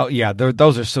 Oh, yeah,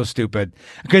 those are so stupid.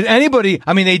 Because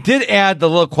they did add the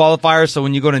little qualifier, so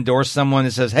when you go to endorse someone,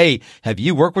 it says, hey, have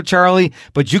you worked with Charlie?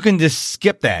 But you can just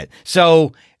skip that.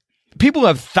 So people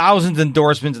have thousands of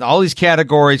endorsements in all these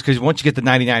categories, because once you get to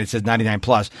 99, it says 99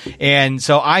 plus. And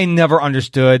so I never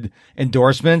understood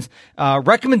endorsements.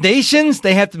 Recommendations,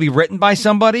 they have to be written by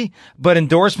somebody, but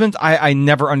endorsements, I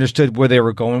never understood where they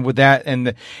were going with that.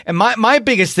 And my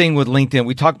biggest thing with LinkedIn,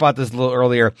 we talked about this a little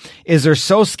earlier, is they're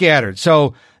so scattered.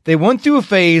 So they went through a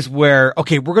phase where,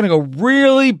 okay, we're going to go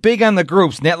really big on the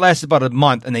groups, and that lasted about a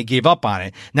month, and they gave up on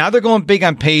it. Now they're going big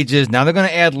on pages. Now they're going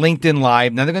to add LinkedIn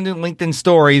Live. Now they're going to do LinkedIn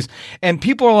Stories. And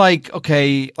people are like,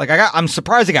 okay, like I'm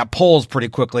surprised I got polls pretty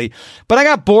quickly, but I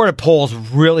got bored of polls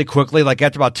really quickly, like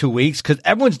after about 2 weeks, because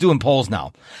everyone's doing polls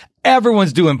now.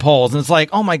 Everyone's doing polls, and it's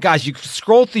like, oh my gosh, you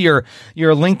scroll through your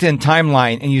LinkedIn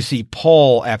timeline and you see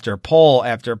poll after poll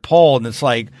after poll, and it's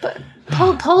like...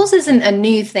 Polls isn't a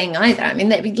new thing either. I mean,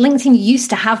 LinkedIn used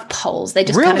to have polls. They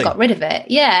just kind of got rid of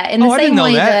it. Yeah, in the same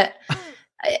way that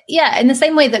in the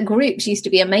same way that groups used to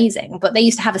be amazing, but they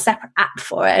used to have a separate app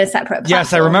for it, a separate platform.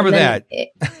 Yes, I remember that.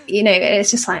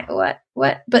 It's just like, what?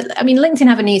 But I mean, LinkedIn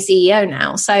have a new CEO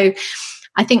now, so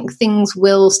I think things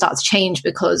will start to change,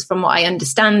 because from what I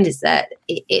understand is that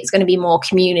it's going to be more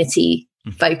community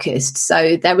focused.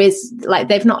 So there is, like,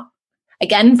 they've not,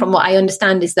 again, from what I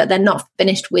understand is that they're not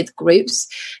finished with groups.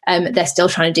 They're still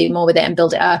trying to do more with it and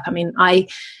build it up. I mean, I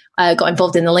got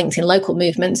involved in the LinkedIn Local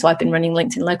movement. So I've been running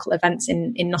LinkedIn Local events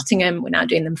in Nottingham. We're now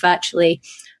doing them virtually,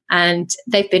 and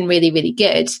they've been really, really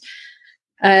good.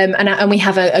 And we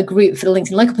have a group for the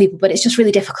LinkedIn Local people, but it's just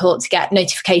really difficult to get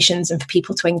notifications and for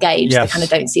people to engage. Yes. They kind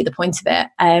of don't see the point of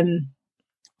it.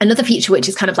 Another feature, which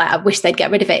is kind of like, I wish they'd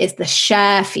get rid of it, is the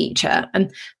share feature.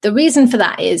 And the reason for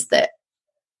that is that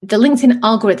the LinkedIn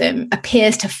algorithm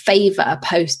appears to favor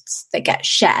posts that get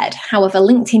shared. However,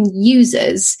 LinkedIn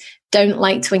users don't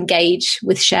like to engage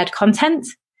with shared content.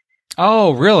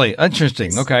 Oh, really?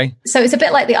 Interesting. Okay. So it's a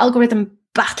bit like the algorithm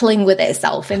battling with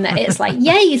itself, in that it's like,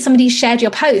 yay, somebody shared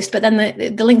your post, but then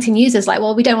the LinkedIn user's like,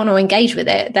 well, we don't want to engage with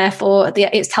it. Therefore,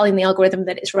 it's telling the algorithm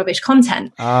that it's rubbish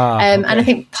content. Okay. And I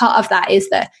think part of that is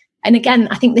that, and again,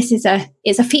 I think this is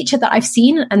it's a feature that I've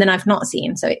seen and then I've not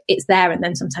seen. So it's there and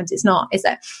then sometimes it's not. Is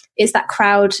that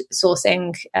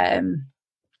crowdsourcing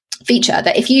feature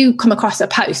that if you come across a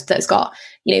post that's got,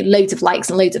 loads of likes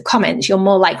and loads of comments, you're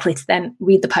more likely to then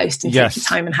read the post and take your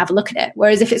time and have a look at it.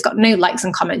 Whereas if it's got no likes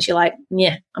and comments, you're like,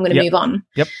 yeah, I'm going to move on.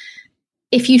 Yep.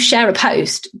 If you share a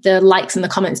post, the likes and the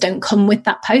comments don't come with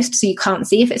that post, so you can't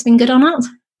see if it's been good or not.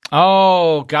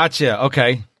 Oh, gotcha.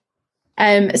 Okay.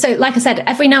 So like I said,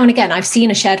 every now and again, I've seen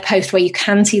a shared post where you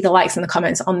can see the likes and the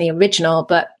comments on the original,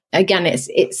 but again,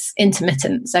 it's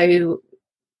intermittent. So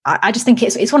I just think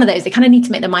it's one of those, they kind of need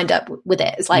to make their mind up with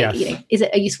it. It's like, is it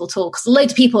a useful tool? Because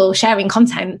loads of people sharing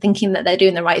content thinking that they're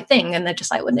doing the right thing, and they're just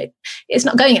like, well, no, it's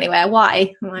not going anywhere.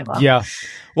 Why? I'm like, well. Yeah.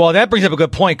 Well, that brings up a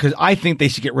good point, because I think they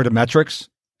should get rid of metrics,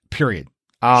 period.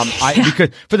 Because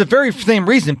for the very same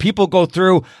reason, people go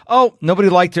through, oh, nobody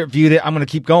liked it, viewed it, I'm going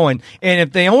to keep going. And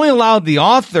if they only allowed the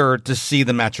author to see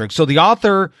the metrics, so the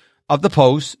author of the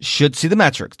post should see the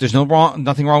metrics. There's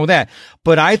nothing wrong with that.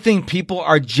 But I think people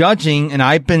are judging, and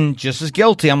I've been just as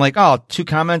guilty. I'm like, oh, 2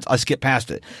 comments, I'll skip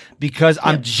past it, because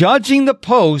I'm judging the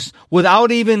post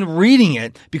without even reading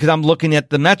it, because I'm looking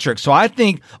at the metrics. So I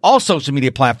think all social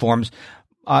media platforms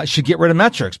should get rid of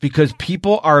metrics, because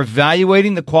people are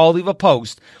evaluating the quality of a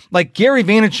post. Like Gary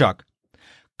Vaynerchuk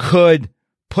could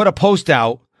put a post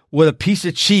out with a piece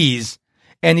of cheese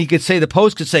and he could say, the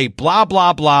post could say blah,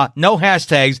 blah, blah, no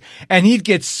hashtags, and he'd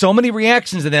get so many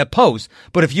reactions in that post.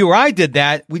 But if you or I did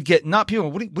that, we'd get not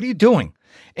people, what are you doing?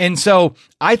 And so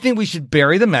I think we should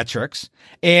bury the metrics.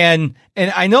 And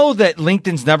I know that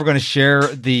LinkedIn's never going to share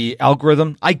the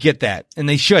algorithm. I get that, and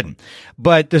they shouldn't.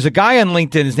 But there's a guy on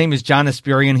LinkedIn. His name is John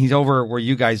Esperian. He's over where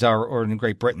you guys are, or in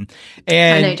Great Britain.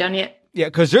 And I know John, yeah. Yeah,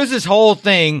 because there's this whole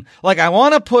thing, like I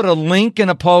want to put a link in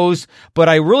a post, but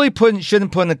I really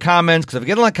shouldn't put in the comments, because if I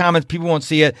get in the comments, people won't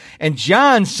see it. And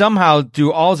John somehow,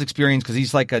 through all his experience, because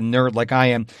he's like a nerd like I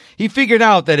am, he figured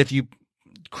out that if you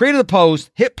created a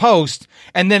post, hit post,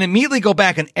 and then immediately go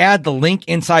back and add the link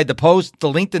inside the post,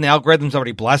 the LinkedIn algorithm's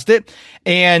already blessed it.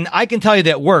 And I can tell you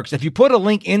that works. If you put a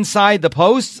link inside the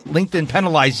post, LinkedIn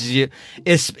penalizes you.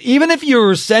 Even if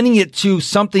you're sending it to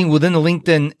something within the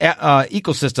LinkedIn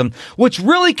ecosystem, which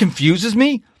really confuses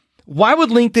me. Why would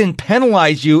LinkedIn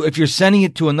penalize you if you're sending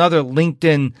it to another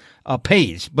LinkedIn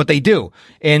page? But they do.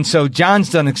 And so John's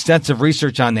done extensive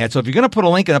research on that. So if you're going to put a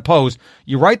link in a post,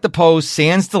 you write the post,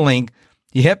 sans the link,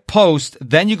 you hit post,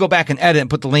 then you go back and edit and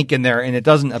put the link in there, and it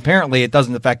doesn't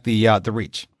affect the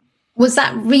reach. Was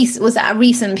that a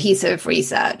recent piece of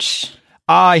research?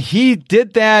 He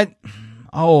did that,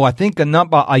 I think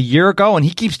a year ago, and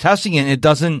he keeps testing it,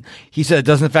 and he said it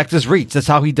doesn't affect his reach. That's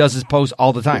how he does his posts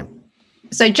all the time.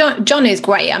 So John is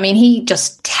great. I mean, he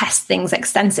just tests things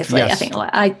extensively. Yes. I think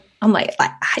I'm like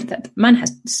the man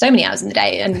has so many hours in the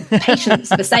day and patience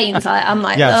for saints. I'm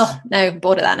like, yes. Oh no,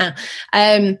 bored of that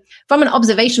now. From an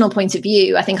observational point of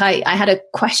view, I think I had a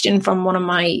question from one of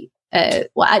my,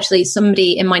 actually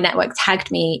somebody in my network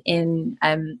tagged me in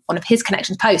one of his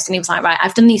connections posts, and he was like, right,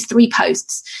 I've done these 3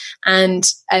 posts and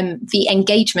the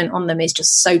engagement on them is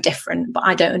just so different, but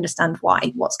I don't understand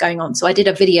what's going on. So I did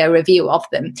a video review of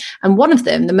them, and one of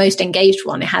them, the most engaged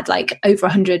one, it had like over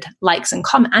 100 likes and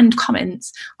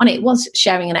comments on it, was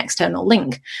sharing an external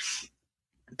link.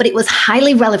 But it was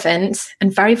highly relevant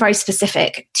and very, very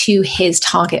specific to his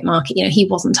target market. You know, he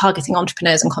wasn't targeting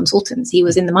entrepreneurs and consultants. He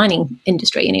was in the mining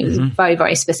industry, and it was very,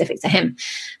 very specific to him.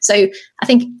 So I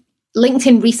think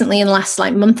LinkedIn recently, in the last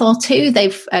month or two,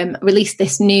 they've released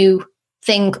this new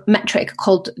metric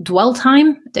called dwell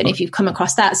time. I don't know if you've come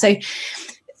across that. So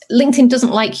LinkedIn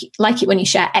doesn't like it when you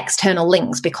share external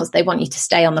links, because they want you to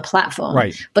stay on the platform.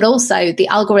 Right. But also the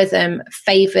algorithm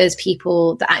favors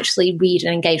people that actually read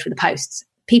and engage with the posts.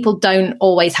 People don't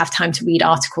always have time to read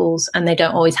articles, and they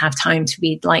don't always have time to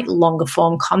read longer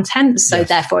form content. So yes.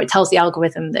 Therefore it tells the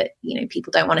algorithm that,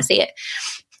 people don't want to see it.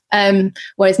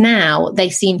 Whereas now they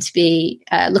seem to be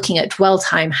looking at dwell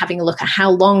time, having a look at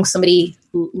how long somebody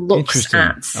looks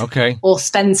at or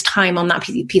spends time on that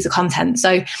piece of content.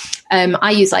 So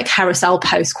I use carousel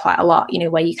posts quite a lot,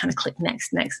 where you kind of click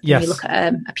next, yes. and you look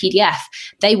at a PDF.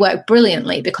 They work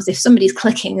brilliantly, because if somebody's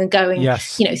clicking and going,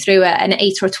 yes. Through an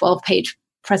 8 or a 12 page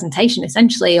presentation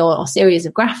essentially, or series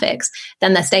of graphics,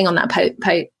 then they're staying on that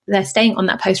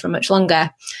post for much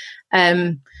longer.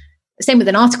 Same with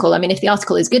an article. I mean, if the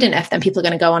article is good enough, then people are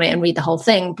going to go on it and read the whole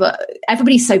thing. But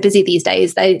everybody's so busy these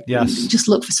days, they yes. just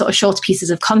look for sort of shorter pieces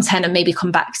of content and maybe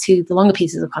come back to the longer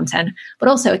pieces of content. But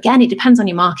also, again, it depends on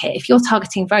your market. If you're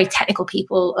targeting very technical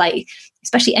people,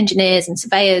 especially engineers and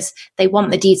surveyors, they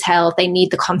want the detail, they need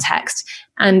the context.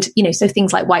 And, so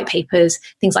things like white papers,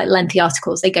 things like lengthy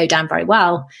articles, they go down very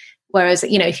well. Whereas,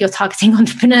 if you're targeting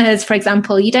entrepreneurs, for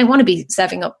example, you don't want to be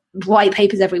serving up white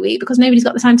papers every week, because nobody's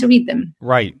got the time to read them.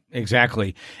 Right.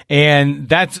 Exactly.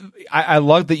 And I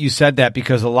love that you said that,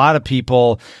 because a lot of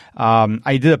people,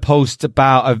 I did a post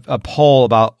about a poll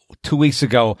about 2 weeks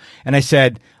ago, and I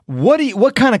said,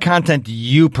 what kind of content do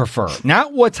you prefer?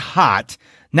 Not what's hot,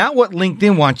 not what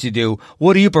LinkedIn wants you to do.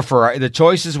 What do you prefer? The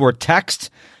choices were text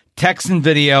and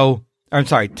video.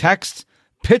 Text,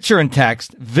 picture and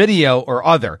text, video, or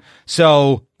other.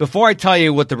 So before I tell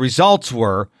you what the results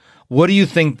were, what do you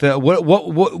think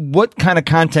what kind of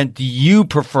content do you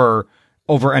prefer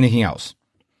over anything else?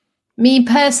 Me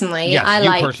personally, yes, I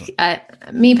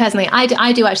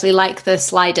do actually like the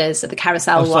sliders, the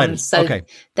carousel ones. So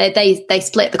they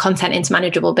split the content into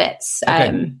manageable bits,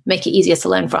 make it easier to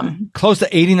learn from. Close to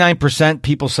 89%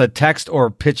 people said text or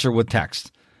picture with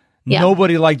text. Yeah.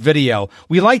 Nobody liked video.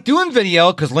 We like doing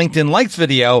video because LinkedIn likes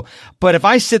video. But if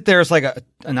I sit there, it's like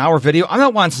an hour video. I'm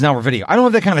not wanting an hour video. I don't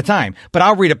have that kind of time. But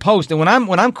I'll read a post, and when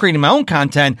I'm creating my own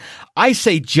content, I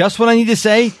say just what I need to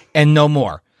say and no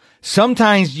more.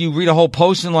 Sometimes you read a whole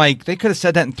post and they could have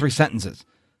said that in 3 sentences,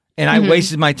 and I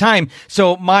wasted my time.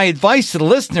 So my advice to the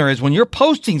listener is, when you're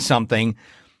posting something,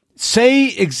 say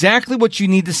exactly what you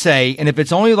need to say, and if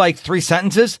it's only 3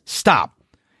 sentences, stop.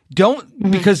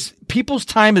 Because people's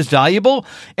time is valuable.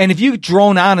 And if you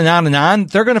drone on and on and on,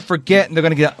 they're going to forget and they're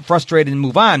going to get frustrated and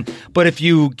move on. But if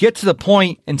you get to the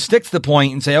point and stick to the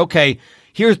point and say, okay,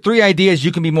 here's 3 ideas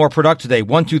you can be more productive today.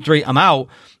 1, 2, 3, I'm out.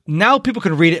 Now people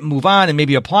can read it and move on and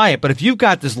maybe apply it. But if you've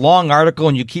got this long article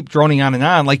and you keep droning on and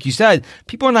on, like you said,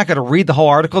 people are not going to read the whole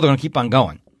article. They're going to keep on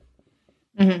going.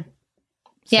 Mm-hmm.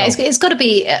 Yeah, it's got to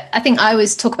be, I think I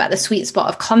always talk about the sweet spot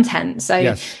of content. So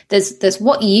yes. there's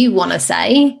what you want to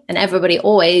say, and everybody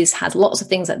always has lots of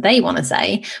things that they want to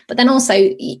say. But then also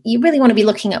you really want to be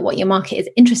looking at what your market is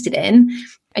interested in,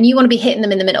 and you want to be hitting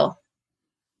them in the middle.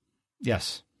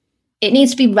 Yes. It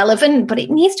needs to be relevant, but it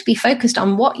needs to be focused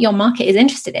on what your market is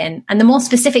interested in. And the more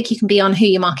specific you can be on who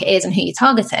your market is and who you're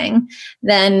targeting,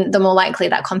 then the more likely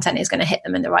that content is going to hit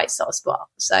them in the right sort of spot.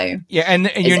 So yeah,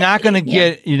 and you're not going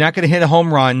to you're not going to hit a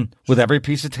home run with every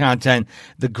piece of content.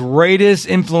 The greatest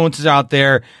influencers out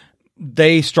there,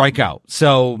 they strike out.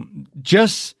 So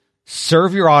just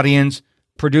serve your audience,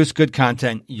 produce good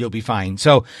content, you'll be fine.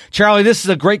 So, Charlie, this is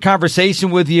a great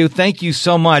conversation with you. Thank you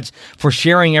so much for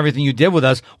sharing everything you did with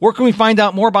us. Where can we find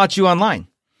out more about you online?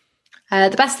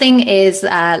 The best thing is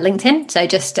LinkedIn. So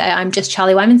I'm just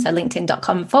Charlie Whyman. So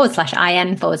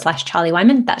linkedin.com/IN/Charlie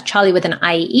Whyman. That's Charlie with an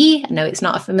IE. I know it's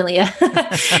not a familiar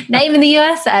name in the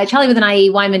US. Charlie with an IE,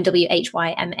 Whyman,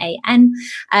 WHYMAN.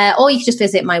 Or you can just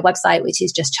visit my website, which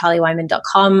is just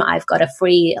charliewhyman.com. I've got a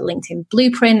free LinkedIn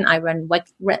blueprint. I run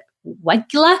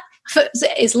regular.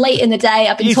 It's late in the day.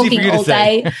 I've been Easy talking all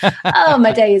day. Oh,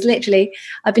 my day is literally,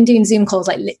 I've been doing Zoom calls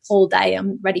like all day.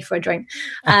 I'm ready for a drink.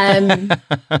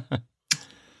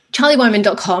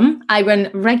 CharlieWhyman.com. I run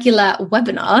regular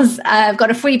webinars. I've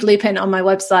got a free blueprint on my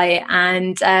website.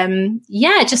 And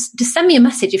just send me a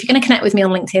message. If you're going to connect with me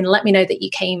on LinkedIn, let me know that you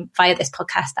came via this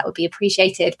podcast. That would be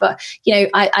appreciated. But,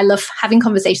 I love having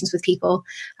conversations with people.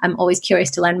 I'm always curious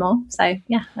to learn more. So,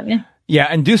 yeah, let me know. Yeah,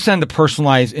 and do send a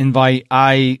personalized invite.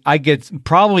 I get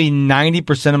probably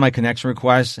 90% of my connection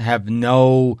requests have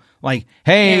no,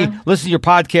 hey, listen to your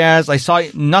podcast. I saw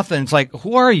nothing. It's like,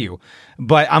 who are you?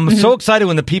 But I'm so excited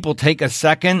when the people take a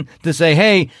second to say,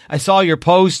 hey, I saw your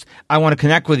post. I want to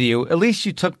connect with you. At least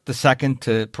you took the second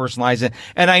to personalize it.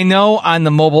 And I know on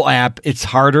the mobile app, it's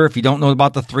harder if you don't know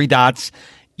about the 3 dots.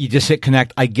 You just hit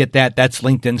connect. I get that. That's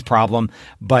LinkedIn's problem.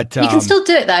 But you can still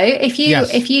do it though. If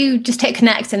you just hit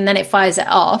connect and then it fires it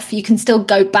off, you can still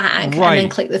go back and then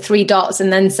click the 3 dots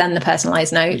and then send the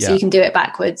personalized note. Yeah. So you can do it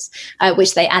backwards,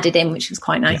 which they added in, which was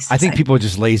quite nice. Yeah. I think people are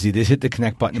just lazy. They just hit the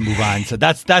connect button and move on. So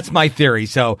that's my theory.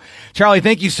 So Charlie,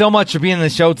 thank you so much for being on the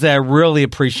show today. I really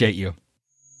appreciate you.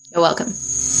 You're welcome.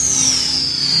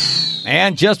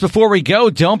 And just before we go,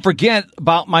 don't forget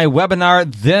about my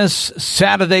webinar this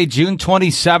Saturday, June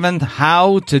 27th,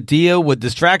 How to Deal with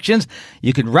Distractions.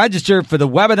 You can register for the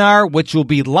webinar, which will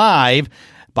be live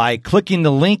by clicking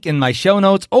the link in my show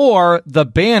notes or the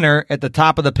banner at the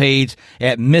top of the page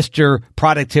at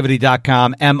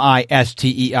MrProductivity.com,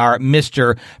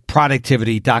 MISTER,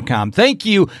 MrProductivity.com. Thank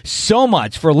you so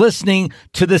much for listening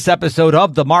to this episode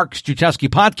of the Mark Struczewski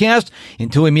Podcast.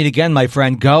 Until we meet again, my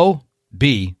friend, go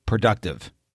be productive.